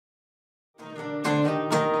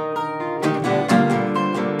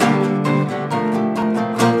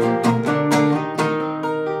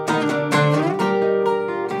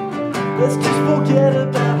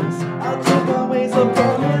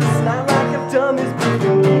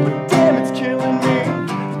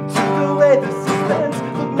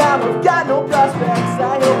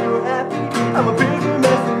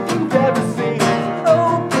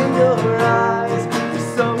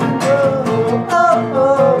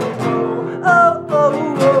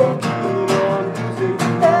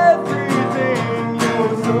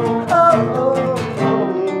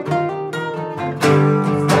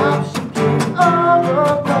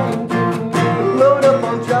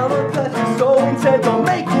intent on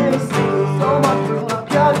making a scene. So much for love,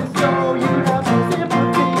 God is so you have some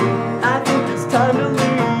sympathy. I think it's time to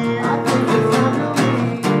leave. I think it's time to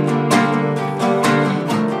leave.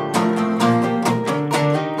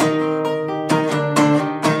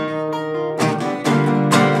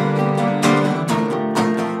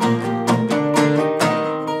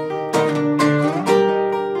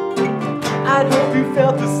 I hope you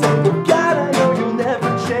felt the same, but God, I know you'll never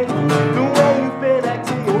change. The way you've been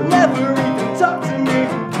acting, you'll never even talk to me.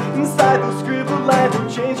 Inside those scribbled lines, you'll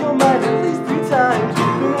change your mind at least 3 times.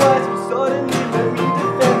 Then why so suddenly let me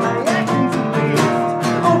defend my actions at least?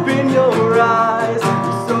 Open your eyes,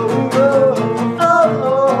 you're so low. Oh,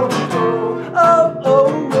 oh, oh,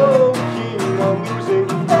 oh, oh, King, I'm losing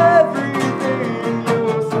everything.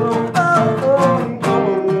 You're so, oh, oh, oh.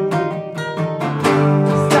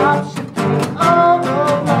 Stop shifting all the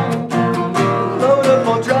way. Load up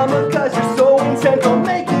on drama, cause you're so intent on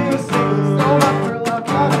making a scene. So much for love,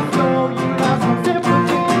 God is so you have some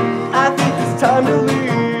sympathy. I think it's time to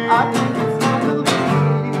leave. I think it's time to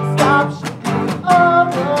leave. Stop shifting all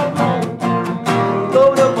the way.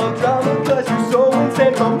 Load up on drama, cause you're so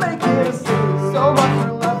intent on making a scene. So much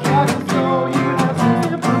for love, God is so you have some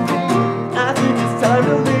sympathy. I think it's time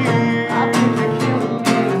to leave. I think you're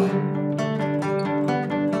killing me.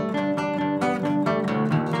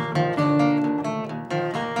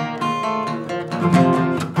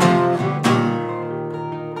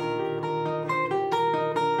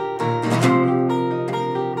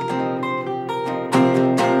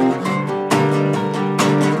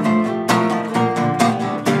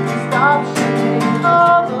 Stop shifting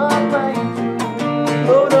all the way.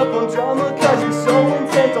 Load up on drama, cause you're so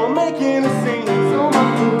intent on making a scene. So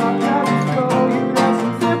much for love, God is so you have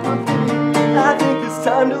some sympathy. I think it's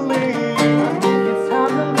time to leave. I think it's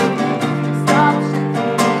time to leave. Stop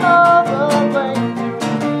shifting all the way.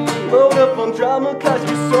 Load up on drama, cause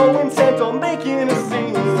you're so intent on making a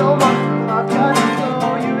scene. So much for love, God is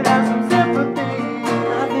so you have some sympathy.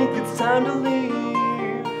 I think it's time to leave.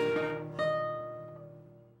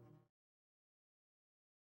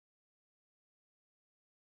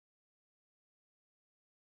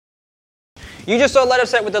 You just saw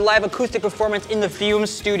Letterset with a live acoustic performance in the FUME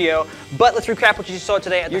studio, but let's recap what you saw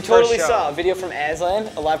today at the first show. You totally saw a video from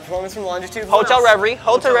Aislin, a live performance from Longitude. Hotel Reverie.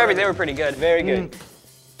 Hotel Reverie, they were pretty good. Very good.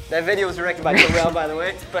 That video was directed by Terrell, by the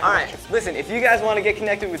way. Alright, listen, if you guys want to get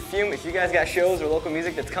connected with FUME, if you guys got shows or local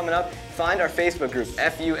music that's coming up, find our Facebook group,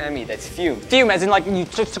 FUME, that's FUME. FUME, as in like you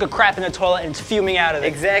just took a crap in the toilet and it's fuming out of it.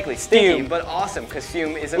 Exactly, stinky, FUME. but awesome, because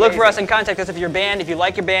FUME is amazing. Look for us and contact us if you're a band, if you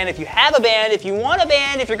like your band, if you have a band, if you want a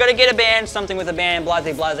band, if you're going to get a band, something with a band, blase,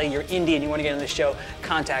 you're indie and you want to get on this show,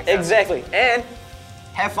 contact us. Exactly, and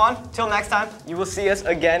have fun. Till next time, you will see us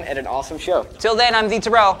again at an awesome show. Till then, I'm the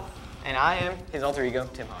Terrell. And I am his alter ego,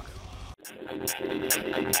 Tim Hawk.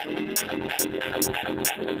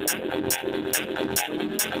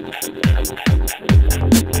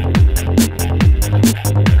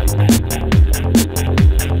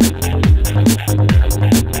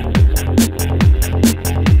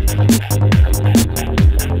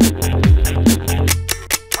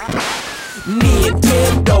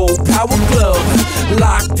 Nintendo Power Glove,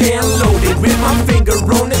 locked and loaded with my finger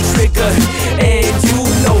on the trigger. And you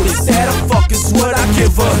notice that a fuck is what I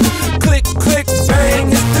give her. Click, click, bang,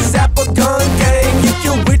 it's the Zapper Gun Gang. If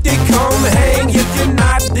you're with it, come hang. If you're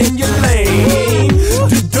not, then you're lame.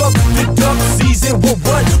 The duck season, well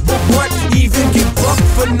what? Even get bucked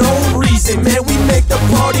for no reason. Man, we make the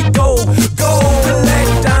party go.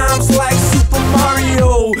 Collect dimes like Super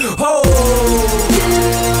Mario. Ho!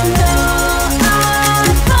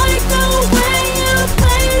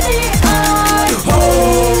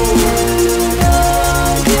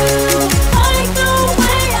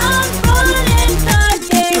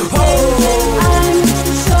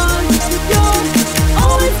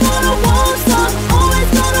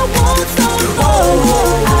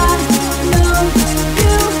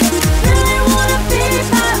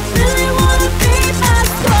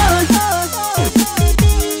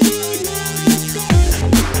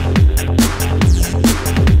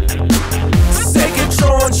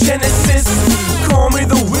 Genesis, call me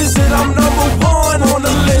the wizard, I'm #1 on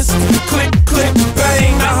the list. Click, click,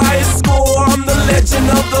 bang, the highest score, I'm the legend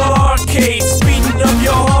of the arcade. Speeding up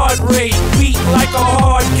your heart rate, beat like a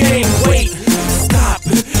hard game. Wait, stop,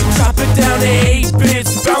 drop it down to 8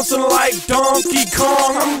 bits, bouncing like Donkey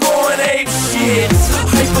Kong, I'm going ape shit.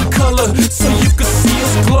 Hyper color, so you can see